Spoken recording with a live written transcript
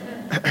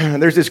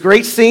there's this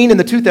great scene in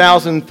the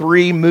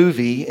 2003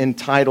 movie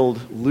entitled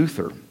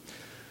Luther,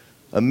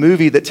 a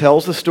movie that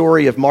tells the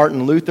story of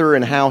Martin Luther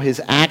and how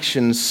his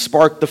actions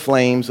sparked the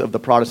flames of the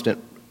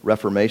Protestant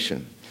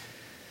Reformation.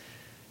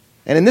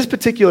 And in this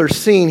particular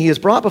scene, he is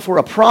brought before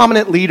a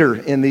prominent leader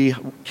in the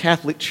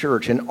Catholic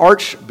Church, an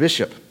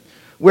archbishop,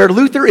 where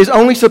Luther is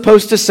only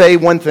supposed to say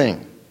one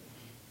thing: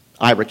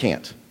 I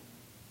recant.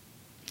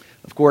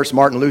 Of course,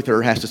 Martin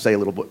Luther has to say a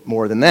little bit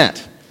more than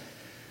that.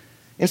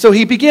 And so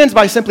he begins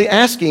by simply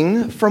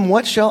asking, "From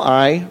what shall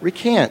I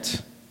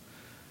recant?"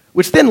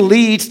 Which then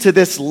leads to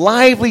this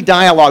lively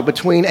dialogue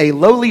between a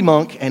lowly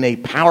monk and a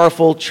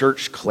powerful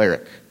church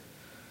cleric,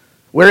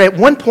 where at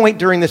one point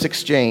during this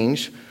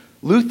exchange,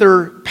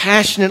 Luther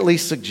passionately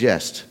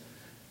suggests,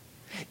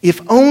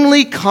 if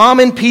only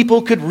common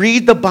people could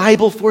read the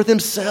Bible for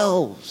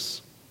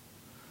themselves.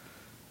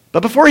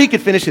 But before he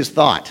could finish his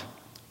thought,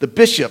 the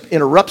bishop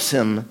interrupts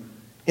him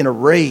in a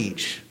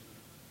rage.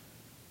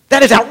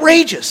 "That is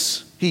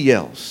outrageous," he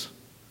yells.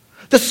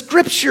 "The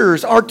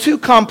scriptures are too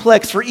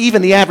complex for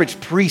even the average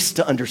priest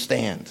to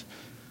understand,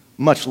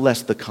 much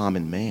less the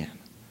common man.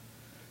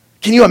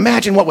 Can you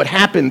imagine what would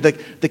happen,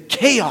 the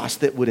chaos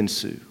that would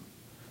ensue?"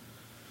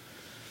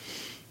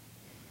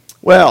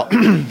 Well,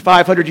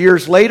 500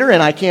 years later,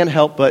 and I can't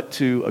help but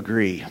to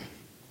agree.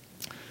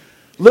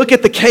 Look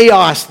at the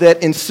chaos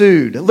that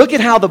ensued. Look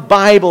at how the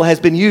Bible has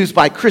been used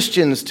by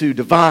Christians to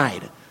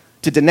divide,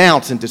 to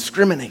denounce, and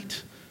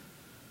discriminate.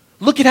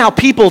 Look at how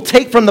people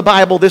take from the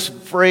Bible this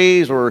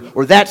phrase or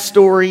that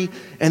story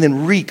and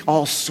then wreak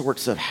all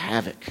sorts of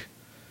havoc.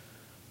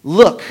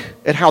 Look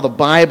at how the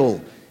Bible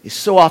is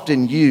so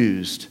often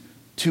used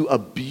to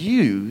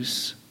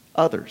abuse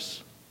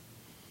others.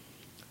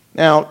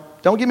 Now,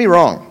 don't get me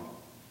wrong.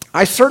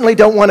 I certainly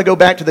don't want to go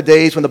back to the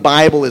days when the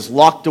Bible is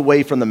locked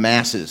away from the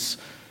masses,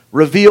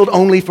 revealed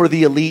only for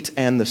the elite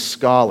and the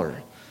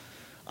scholar.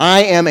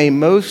 I am a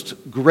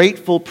most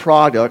grateful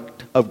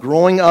product of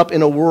growing up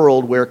in a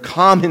world where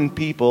common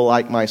people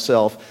like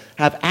myself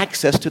have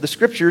access to the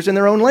scriptures in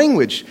their own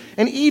language,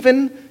 and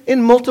even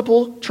in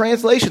multiple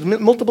translations,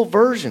 multiple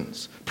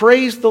versions.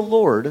 Praise the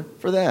Lord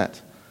for that.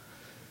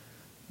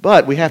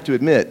 But we have to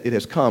admit, it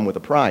has come with a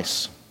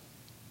price.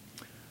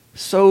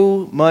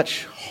 So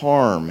much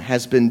harm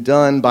has been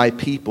done by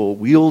people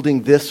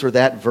wielding this or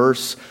that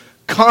verse,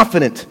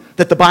 confident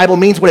that the Bible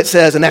means what it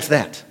says, and that's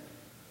that.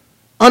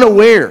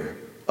 Unaware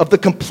of the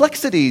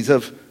complexities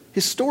of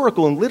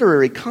historical and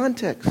literary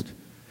context,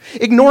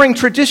 ignoring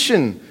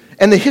tradition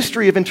and the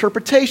history of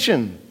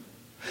interpretation.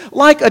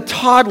 Like a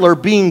toddler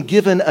being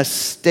given a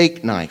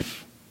steak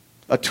knife,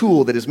 a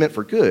tool that is meant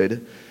for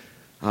good,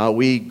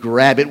 we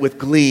grab it with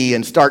glee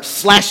and start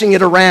slashing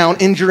it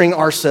around, injuring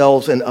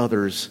ourselves and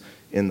others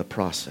in the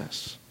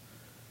process.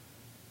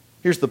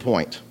 Here's the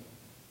point.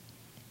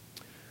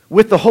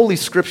 With the Holy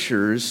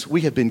Scriptures,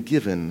 we have been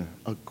given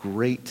a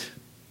great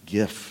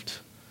gift.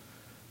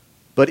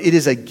 But it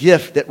is a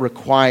gift that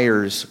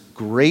requires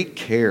great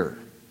care,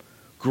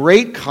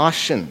 great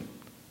caution,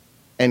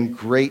 and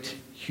great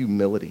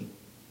humility.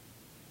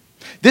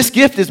 This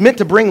gift is meant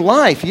to bring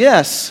life,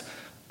 yes,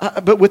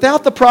 but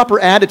without the proper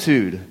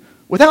attitude,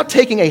 without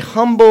taking a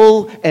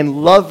humble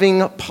and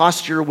loving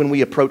posture when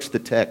we approach the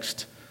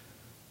text,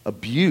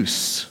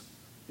 abuse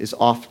is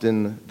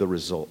often the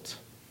result.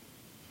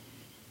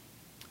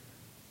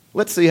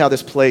 Let's see how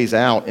this plays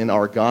out in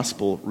our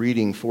gospel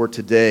reading for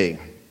today.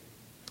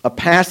 A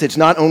passage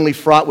not only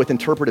fraught with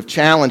interpretive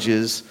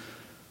challenges,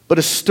 but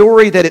a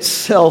story that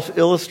itself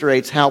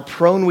illustrates how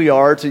prone we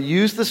are to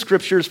use the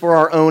scriptures for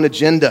our own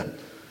agenda,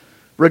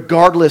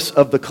 regardless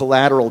of the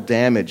collateral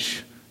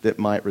damage that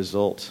might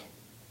result.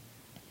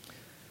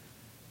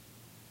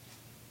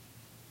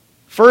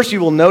 First, you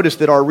will notice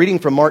that our reading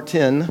from Mark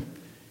 10,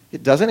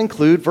 it doesn't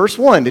include verse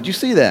 1. Did you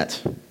see that?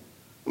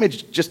 Let me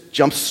just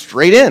jump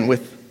straight in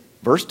with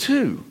verse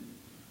 2.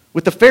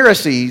 With the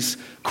Pharisees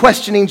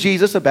questioning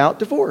Jesus about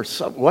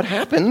divorce. What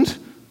happened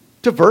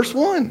to verse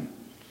 1?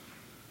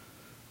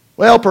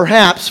 Well,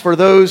 perhaps for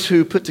those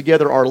who put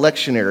together our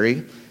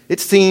lectionary, it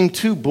seemed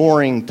too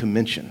boring to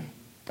mention.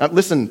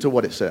 Listen to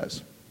what it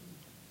says.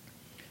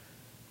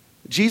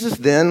 Jesus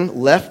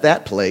then left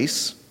that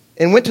place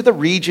and went to the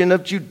region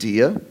of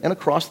Judea and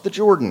across the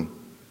Jordan.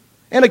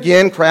 And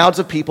again, crowds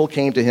of people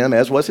came to him,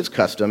 as was his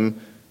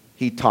custom.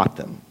 He taught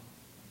them.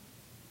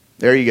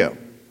 There you go.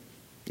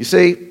 You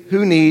see,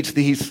 who needs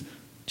these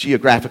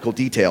geographical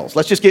details?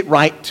 Let's just get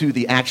right to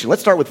the action.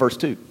 Let's start with verse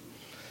 2.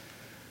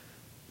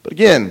 But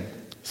again,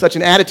 such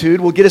an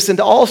attitude will get us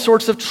into all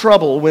sorts of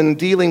trouble when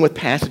dealing with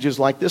passages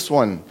like this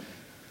one.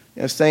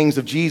 Sayings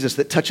of Jesus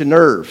that touch a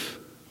nerve,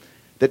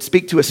 that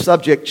speak to a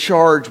subject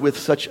charged with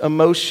such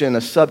emotion,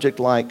 a subject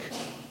like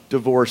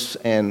divorce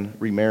and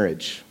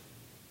remarriage.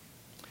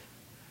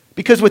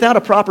 Because without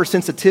a proper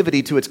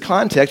sensitivity to its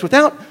context,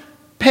 without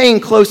paying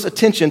close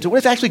attention to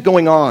what's actually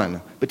going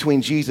on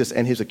between Jesus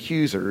and his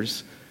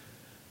accusers,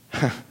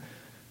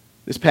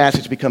 this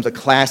passage becomes a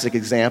classic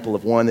example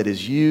of one that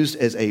is used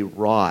as a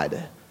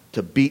rod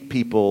to beat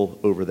people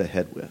over the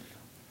head with.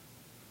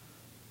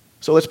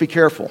 So let's be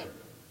careful.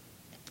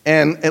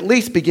 and at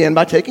least begin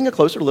by taking a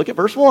closer look at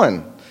verse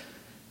 1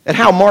 and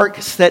how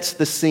Mark sets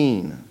the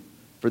scene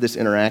for this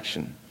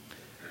interaction.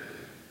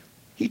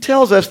 He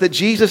tells us that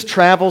Jesus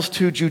travels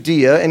to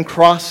Judea and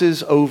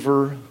crosses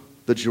over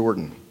the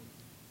Jordan.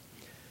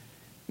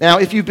 Now,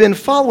 if you've been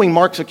following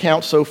Mark's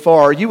account so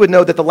far, you would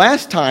know that the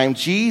last time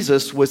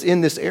Jesus was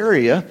in this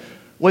area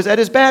was at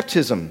his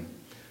baptism,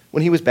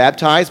 when he was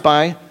baptized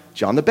by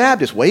John the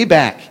Baptist, way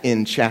back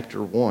in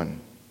chapter 1.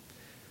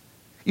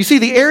 You see,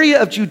 the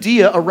area of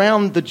Judea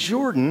around the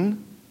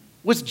Jordan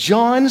was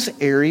John's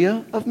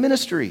area of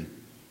ministry.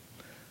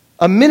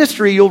 A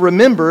ministry, you'll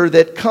remember,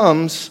 that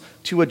comes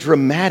to a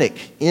dramatic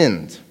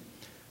end.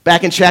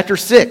 Back in chapter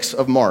 6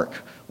 of Mark,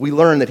 we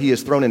learn that he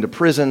is thrown into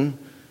prison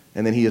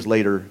and then he is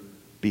later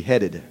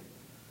beheaded.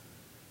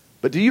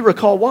 But do you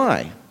recall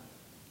why?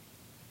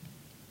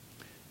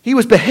 He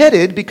was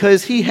beheaded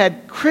because he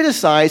had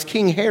criticized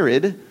King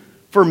Herod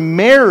for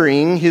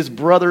marrying his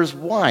brother's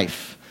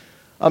wife,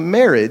 a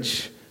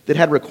marriage that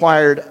had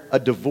required a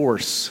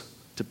divorce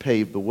to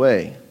pave the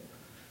way.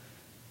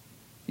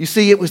 You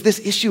see, it was this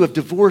issue of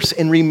divorce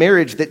and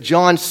remarriage that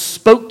John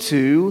spoke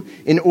to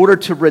in order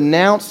to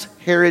renounce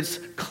Herod's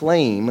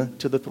claim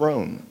to the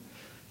throne.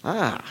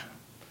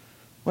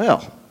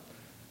 Well,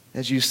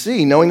 as you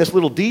see, knowing this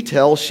little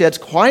detail sheds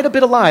quite a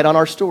bit of light on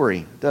our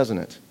story, doesn't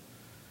it?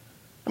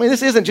 I mean,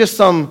 this isn't just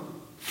some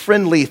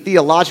friendly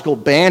theological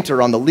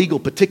banter on the legal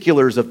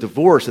particulars of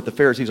divorce that the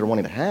Pharisees are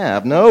wanting to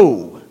have.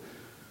 No.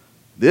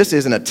 This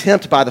is an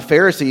attempt by the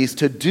Pharisees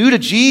to do to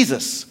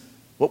Jesus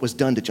what was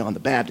done to John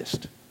the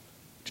Baptist.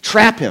 To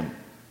trap him,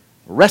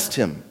 arrest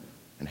him,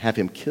 and have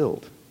him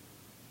killed.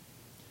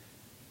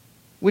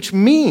 Which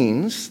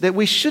means that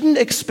we shouldn't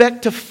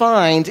expect to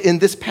find in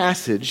this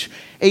passage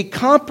a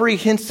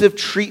comprehensive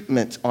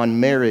treatment on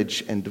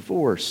marriage and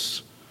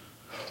divorce,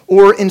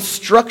 or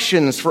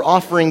instructions for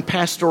offering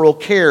pastoral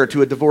care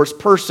to a divorced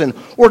person,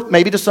 or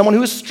maybe to someone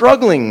who is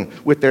struggling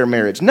with their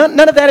marriage. None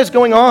of that is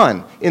going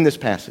on in this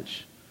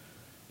passage.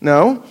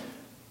 No,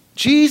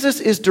 Jesus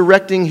is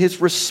directing his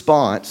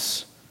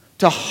response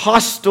to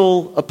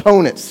hostile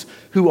opponents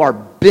who are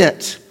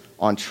bent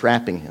on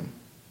trapping him.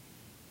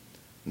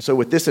 And so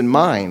with this in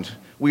mind,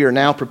 we are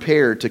now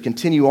prepared to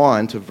continue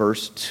on to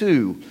verse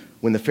 2,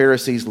 when the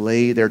Pharisees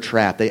lay their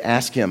trap. They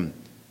ask him,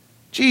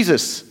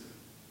 Jesus,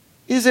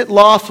 is it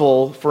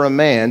lawful for a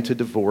man to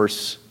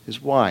divorce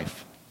his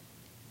wife?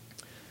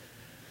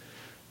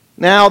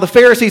 Now, the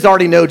Pharisees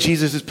already know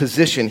Jesus'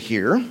 position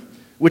here,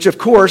 which, of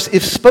course,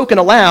 if spoken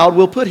aloud,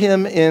 will put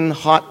him in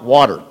hot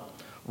water,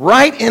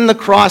 right in the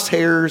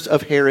crosshairs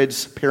of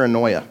Herod's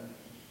paranoia.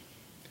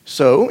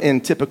 So,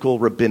 in typical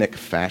rabbinic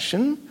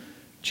fashion,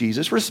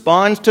 Jesus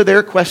responds to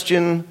their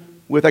question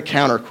with a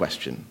counter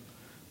question,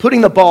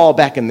 putting the ball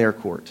back in their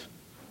court,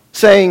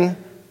 saying,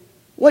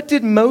 what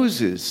did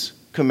Moses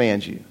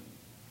command you?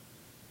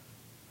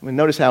 I mean,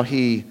 notice how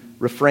he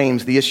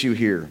reframes the issue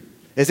here,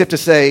 as if to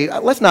say,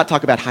 let's not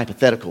talk about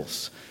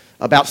hypotheticals,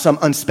 about some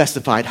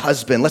unspecified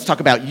husband. Let's talk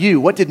about you.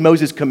 What did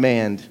Moses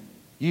command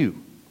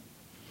you?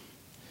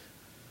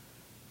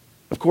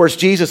 Of course,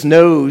 Jesus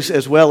knows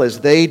as well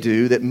as they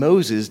do that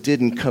Moses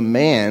didn't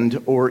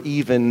command or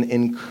even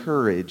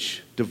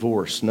encourage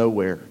divorce,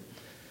 nowhere.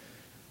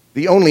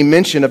 The only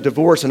mention of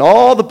divorce in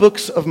all the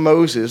books of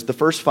Moses, the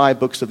first 5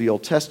 books of the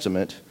Old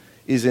Testament,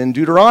 is in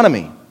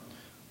Deuteronomy,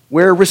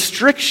 where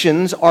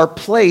restrictions are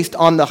placed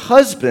on the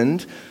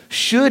husband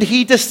should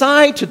he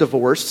decide to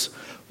divorce,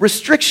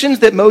 restrictions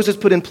that Moses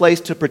put in place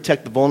to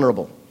protect the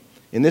vulnerable,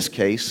 in this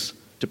case,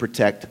 to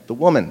protect the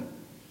woman.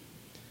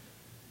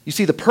 You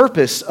see, the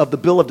purpose of the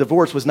bill of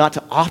divorce was not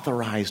to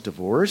authorize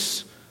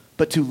divorce,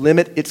 but to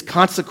limit its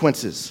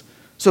consequences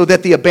so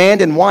that the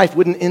abandoned wife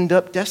wouldn't end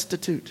up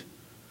destitute.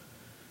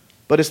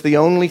 But it's the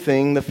only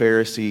thing the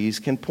Pharisees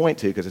can point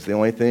to, because it's the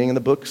only thing in the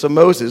books of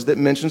Moses that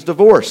mentions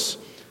divorce.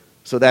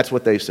 So that's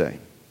what they say.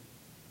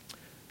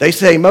 They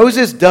say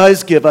Moses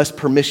does give us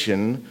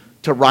permission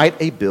to write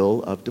a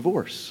bill of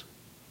divorce.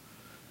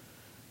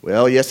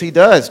 Well, yes, he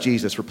does,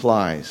 Jesus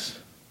replies,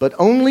 but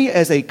only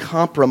as a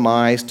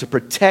compromise to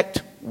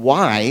protect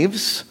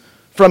wives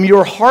from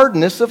your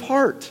hardness of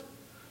heart,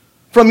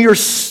 from your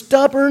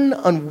stubborn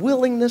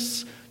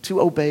unwillingness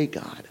to obey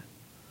God.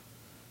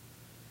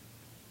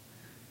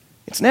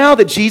 It's now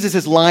that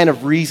Jesus' line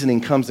of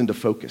reasoning comes into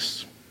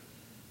focus.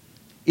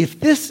 If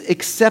this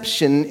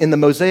exception in the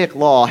Mosaic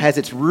law has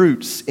its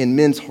roots in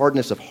men's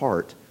hardness of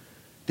heart,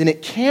 then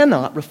it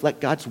cannot reflect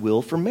God's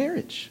will for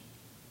marriage.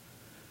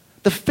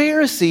 The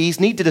Pharisees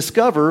need to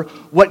discover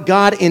what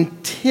God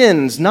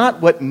intends,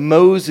 not what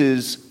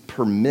Moses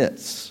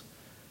permits.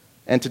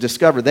 And to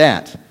discover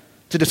that,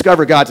 to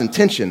discover God's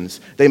intentions,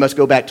 they must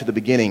go back to the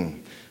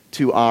beginning,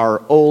 to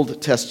our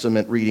Old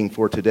Testament reading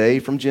for today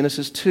from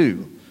Genesis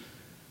 2,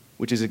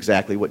 which is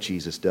exactly what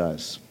Jesus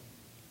does.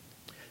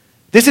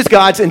 This is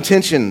God's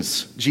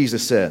intentions,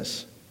 Jesus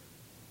says.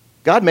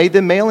 God made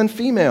them male and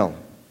female.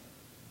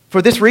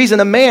 For this reason,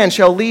 a man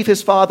shall leave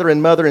his father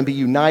and mother and be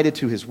united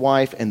to his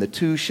wife, and the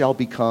two shall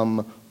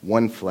become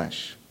one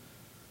flesh.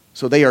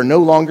 So they are no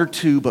longer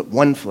two, but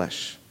one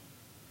flesh.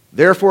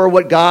 Therefore,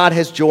 what God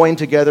has joined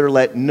together,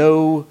 let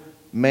no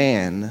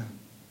man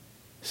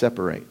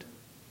separate.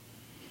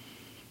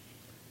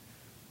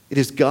 It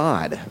is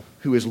God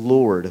who is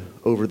Lord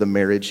over the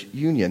marriage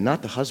union,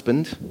 not the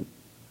husband.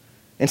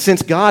 And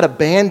since God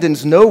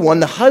abandons no one,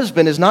 the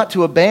husband is not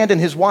to abandon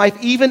his wife,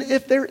 even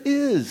if there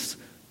is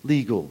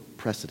legal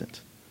precedent.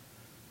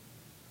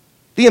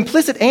 The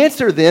implicit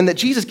answer, then, that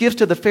Jesus gives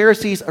to the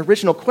Pharisees'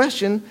 original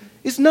question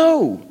is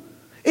no.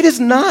 It is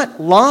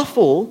not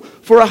lawful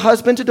for a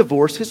husband to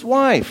divorce his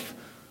wife,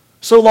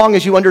 so long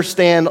as you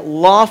understand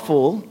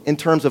lawful in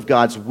terms of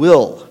God's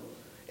will,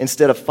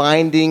 instead of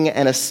finding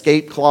an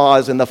escape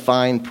clause in the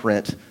fine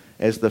print,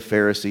 as the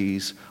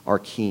Pharisees are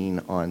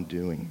keen on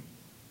doing.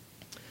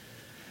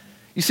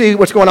 You see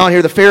what's going on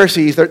here? The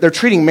Pharisees, they're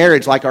treating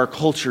marriage like our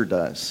culture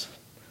does.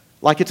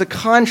 Like it's a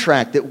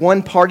contract that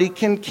one party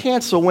can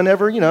cancel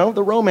whenever,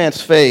 the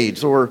romance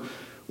fades, or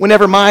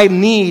whenever my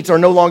needs are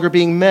no longer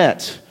being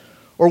met,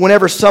 or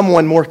whenever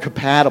someone more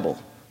compatible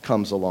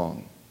comes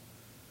along.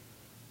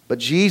 But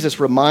Jesus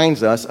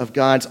reminds us of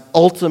God's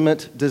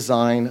ultimate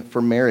design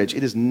for marriage.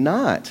 It is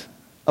not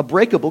a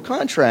breakable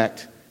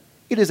contract.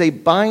 It is a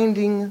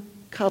binding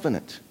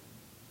covenant.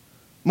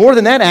 More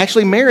than that,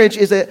 actually, marriage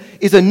is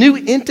a new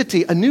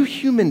entity, a new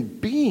human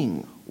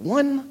being,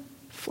 one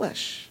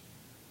flesh.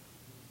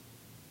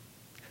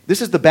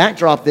 This is the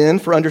backdrop, then,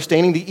 for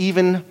understanding the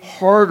even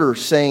harder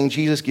saying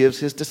Jesus gives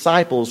his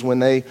disciples when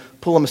they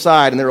pull him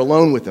aside and they're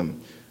alone with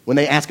him, when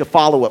they ask a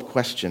follow-up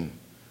question.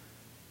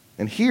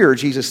 And here,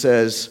 Jesus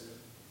says,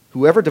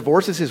 whoever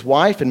divorces his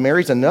wife and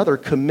marries another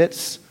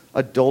commits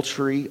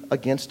adultery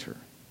against her.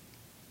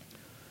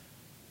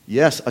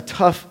 Yes, a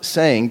tough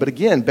saying, but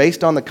again,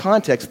 based on the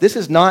context, this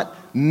is not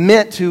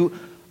meant to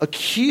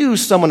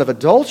accuse someone of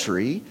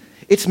adultery.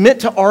 It's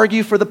meant to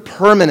argue for the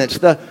permanence,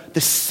 the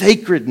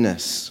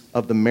sacredness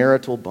of the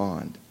marital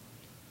bond.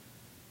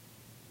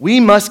 We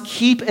must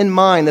keep in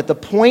mind that the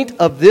point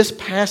of this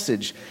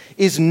passage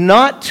is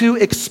not to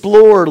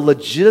explore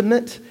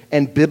legitimate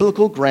and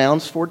biblical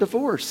grounds for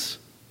divorce.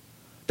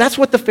 That's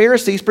what the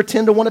Pharisees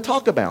pretend to want to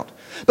talk about.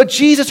 But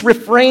Jesus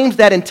reframes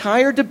that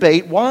entire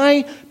debate.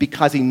 Why?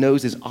 Because he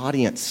knows his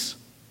audience.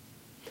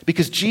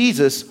 Because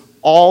Jesus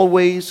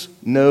always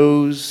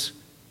knows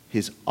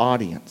his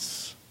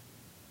audience.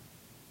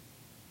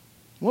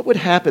 What would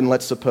happen,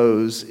 let's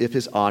suppose, if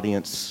his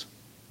audience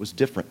was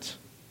different?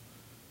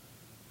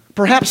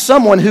 Perhaps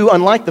someone who,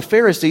 unlike the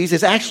Pharisees,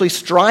 is actually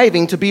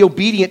striving to be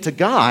obedient to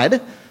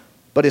God,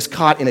 but is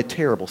caught in a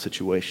terrible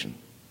situation.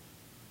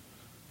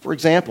 For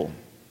example,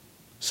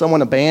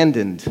 someone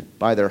abandoned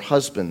by their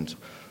husband,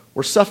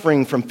 or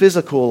suffering from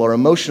physical or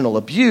emotional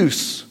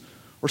abuse,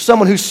 or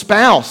someone whose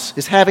spouse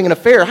is having an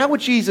affair. How would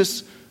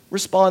Jesus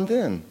respond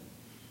then?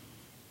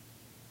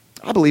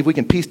 I believe we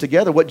can piece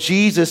together what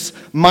Jesus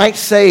might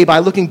say by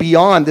looking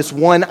beyond this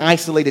one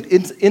isolated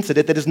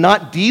incident that is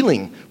not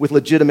dealing with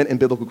legitimate and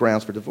biblical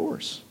grounds for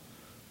divorce.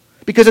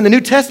 Because in the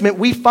New Testament,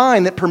 we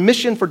find that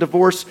permission for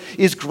divorce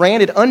is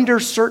granted under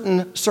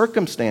certain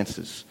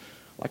circumstances,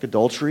 like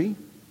adultery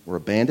or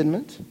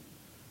abandonment.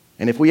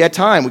 And if we had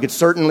time, we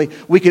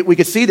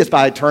could see this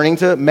by turning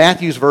to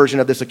Matthew's version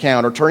of this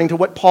account or turning to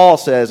what Paul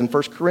says in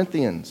 1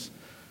 Corinthians.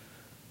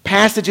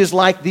 Passages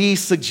like these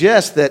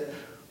suggest that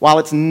while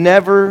it's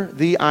never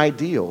the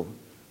ideal,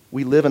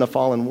 we live in a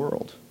fallen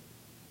world.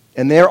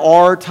 And there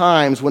are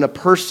times when a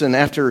person,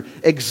 after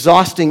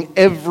exhausting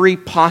every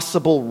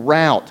possible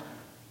route,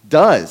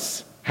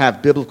 does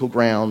have biblical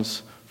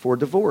grounds for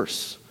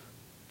divorce,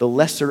 the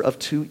lesser of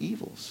two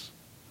evils.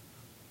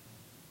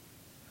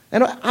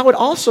 And I would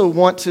also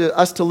want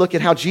us to look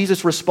at how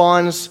Jesus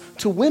responds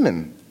to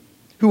women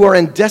who are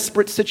in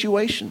desperate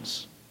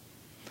situations.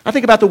 I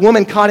think about the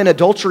woman caught in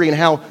adultery and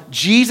how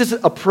Jesus'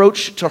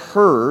 approach to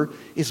her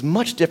is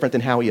much different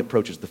than how he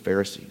approaches the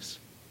Pharisees.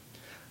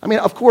 I mean,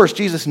 of course,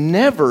 Jesus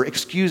never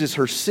excuses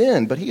her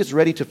sin, but he is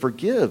ready to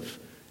forgive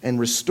and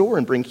restore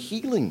and bring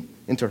healing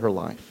into her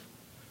life.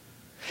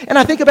 And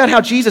I think about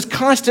how Jesus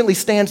constantly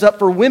stands up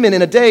for women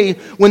in a day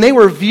when they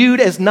were viewed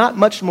as not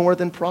much more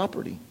than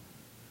property.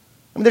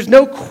 I mean, there's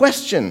no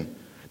question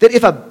that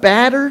if a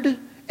battered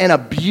and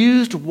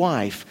abused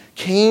wife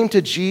came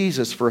to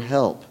Jesus for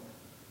help,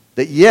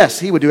 that yes,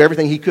 he would do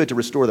everything he could to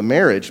restore the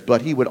marriage,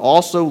 but he would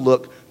also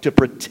look to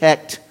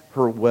protect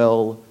her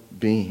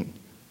well-being.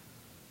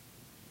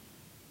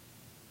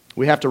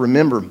 We have to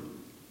remember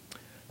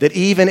that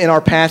even in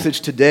our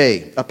passage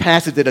today, a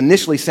passage that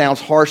initially sounds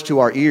harsh to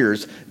our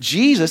ears,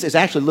 Jesus is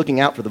actually looking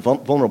out for the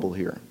vulnerable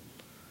here.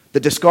 The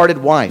discarded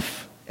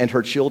wife and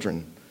her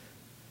children.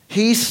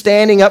 He's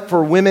standing up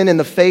for women in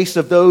the face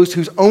of those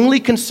whose only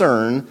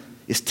concern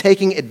is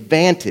taking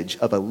advantage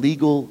of a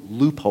legal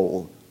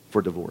loophole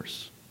for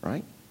divorce,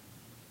 right?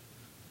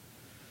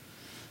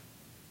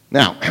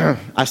 Now,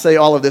 I say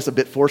all of this a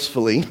bit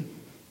forcefully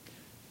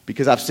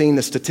because I've seen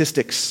the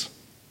statistics.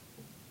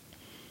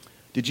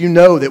 Did you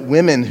know that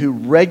women who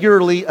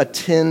regularly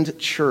attend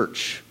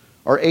church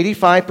are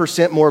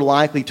 85% more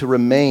likely to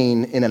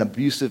remain in an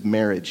abusive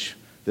marriage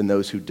than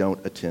those who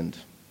don't attend?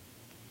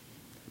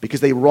 Because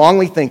they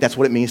wrongly think that's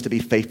what it means to be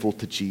faithful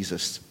to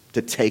Jesus.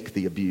 to take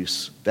the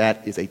abuse.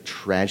 That is a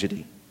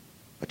tragedy.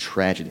 A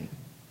tragedy.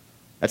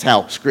 That's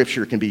how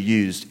Scripture can be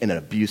used in an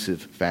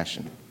abusive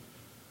fashion.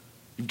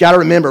 You've got to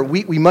remember,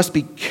 we must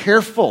be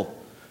careful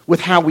with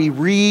how we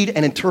read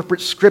and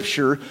interpret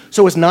Scripture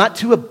so as not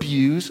to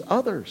abuse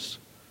others.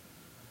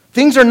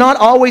 Things are not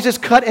always as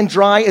cut and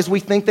dry as we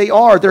think they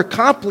are. They're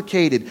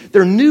complicated.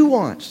 They're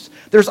nuanced.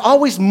 There's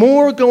always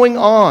more going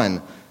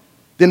on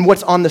than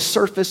what's on the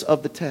surface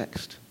of the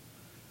text.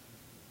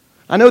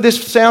 I know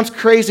this sounds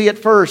crazy at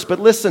first, but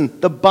listen,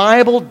 the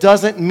Bible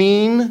doesn't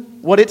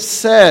mean what it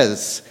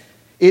says.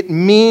 It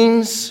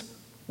means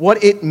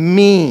what it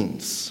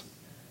means.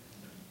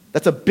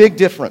 That's a big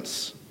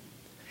difference.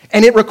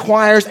 And it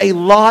requires a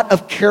lot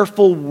of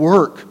careful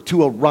work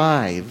to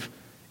arrive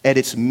at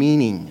its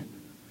meaning.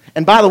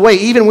 And by the way,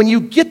 even when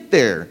you get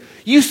there,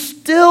 you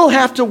still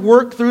have to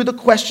work through the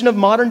question of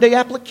modern day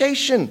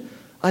application.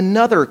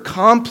 Another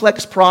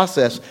complex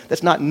process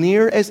that's not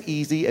near as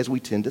easy as we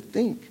tend to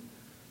think.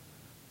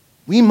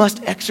 We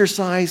must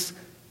exercise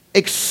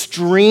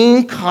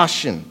extreme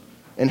caution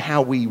in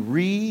how we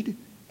read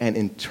and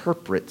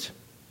interpret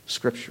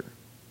Scripture.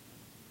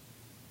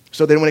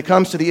 So then when it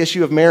comes to the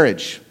issue of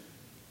marriage,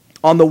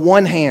 on the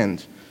one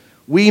hand,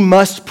 we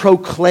must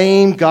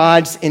proclaim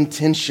God's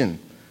intention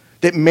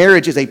that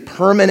marriage is a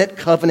permanent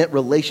covenant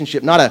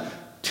relationship, not a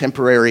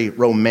temporary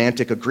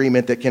romantic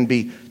agreement that can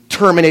be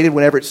terminated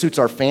whenever it suits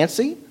our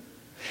fancy.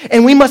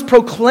 And we must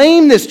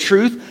proclaim this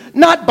truth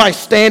not by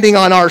standing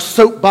on our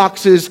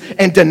soapboxes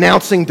and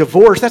denouncing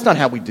divorce. That's not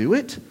how we do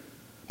it.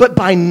 But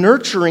by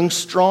nurturing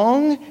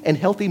strong and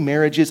healthy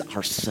marriages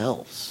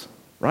ourselves.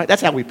 Right?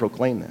 That's how we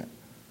proclaim that.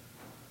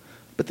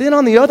 But then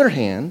on the other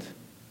hand,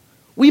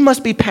 we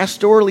must be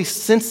pastorally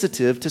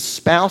sensitive to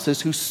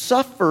spouses who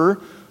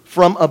suffer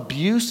from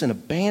abuse and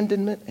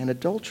abandonment and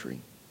adultery.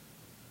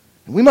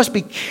 And we must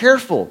be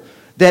careful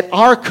that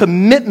our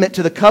commitment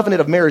to the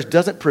covenant of marriage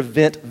doesn't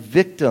prevent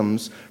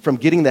victims from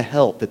getting the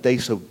help that they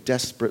so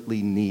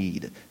desperately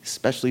need,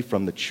 especially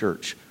from the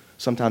church.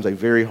 Sometimes a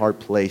very hard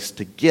place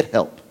to get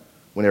help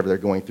whenever they're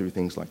going through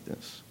things like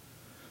this.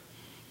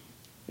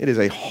 It is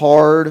a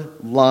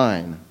hard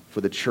line for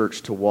the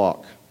church to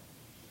walk,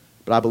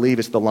 but I believe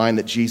it's the line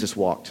that Jesus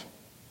walked.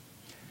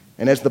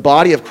 And as the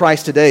body of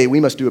Christ today, we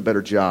must do a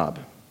better job.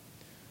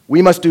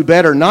 We must do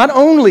better not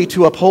only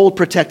to uphold,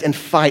 protect, and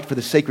fight for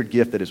the sacred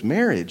gift that is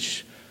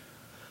marriage,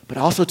 but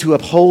also to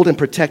uphold and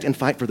protect and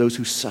fight for those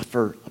who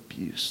suffer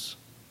abuse.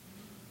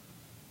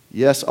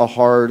 Yes, a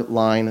hard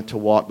line to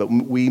walk, but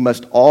we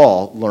must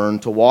all learn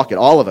to walk it,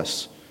 all of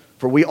us.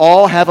 For we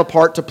all have a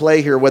part to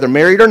play here, whether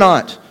married or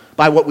not,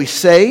 by what we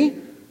say,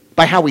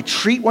 by how we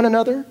treat one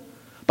another,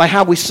 by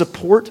how we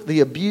support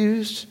the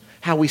abused,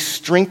 how we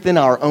strengthen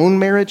our own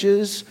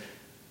marriages,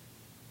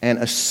 and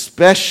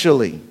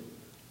especially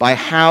by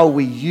how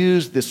we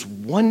use this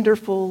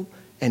wonderful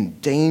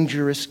and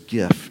dangerous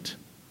gift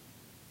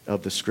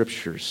of the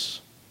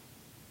Scriptures.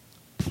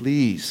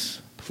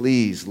 Please,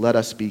 please let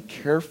us be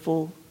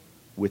careful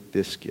with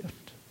this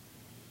gift.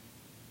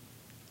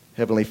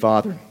 Heavenly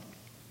Father,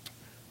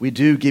 we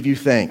do give you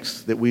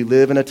thanks that we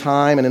live in a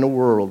time and in a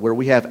world where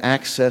we have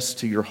access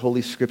to your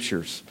Holy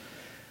Scriptures.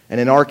 And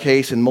in our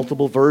case, in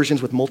multiple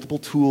versions with multiple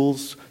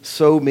tools,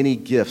 so many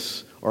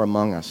gifts are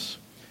among us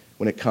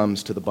when it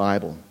comes to the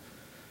Bible.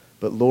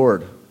 But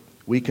Lord,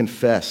 we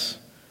confess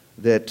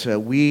that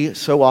we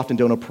so often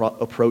don't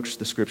approach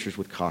the Scriptures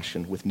with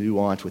caution, with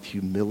nuance, with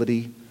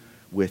humility,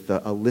 with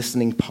a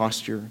listening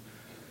posture.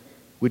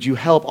 Would you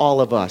help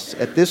all of us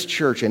at this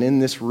church and in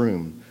this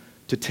room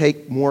to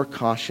take more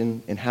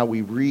caution in how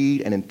we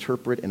read and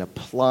interpret and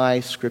apply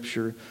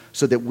Scripture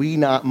so that we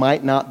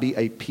might not be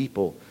a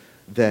people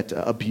that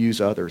abuse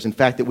others. In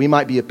fact, that we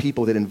might be a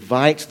people that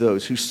invites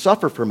those who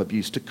suffer from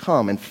abuse to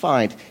come and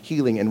find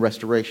healing and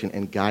restoration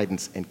and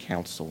guidance and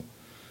counsel.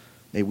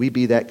 May we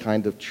be that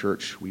kind of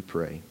church, we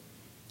pray.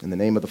 In the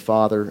name of the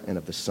Father, and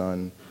of the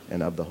Son,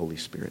 and of the Holy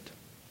Spirit.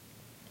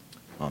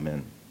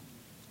 Amen.